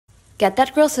Get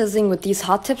that grill sizzling with these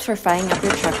hot tips for firing up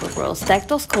your charcoal grill. Stack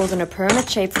those coals in a pyramid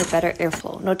shape for better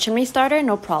airflow. No chimney starter?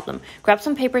 No problem. Grab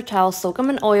some paper towels, soak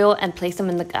them in oil, and place them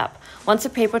in the gap. Once the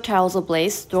paper towels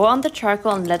ablaze, throw on the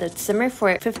charcoal and let it simmer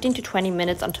for 15 to 20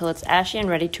 minutes until it's ashy and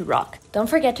ready to rock. Don't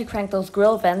forget to crank those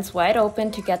grill vents wide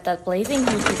open to get that blazing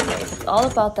heat you crave. It's all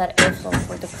about that airflow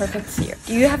for the perfect sear.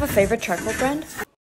 Do you have a favorite charcoal brand?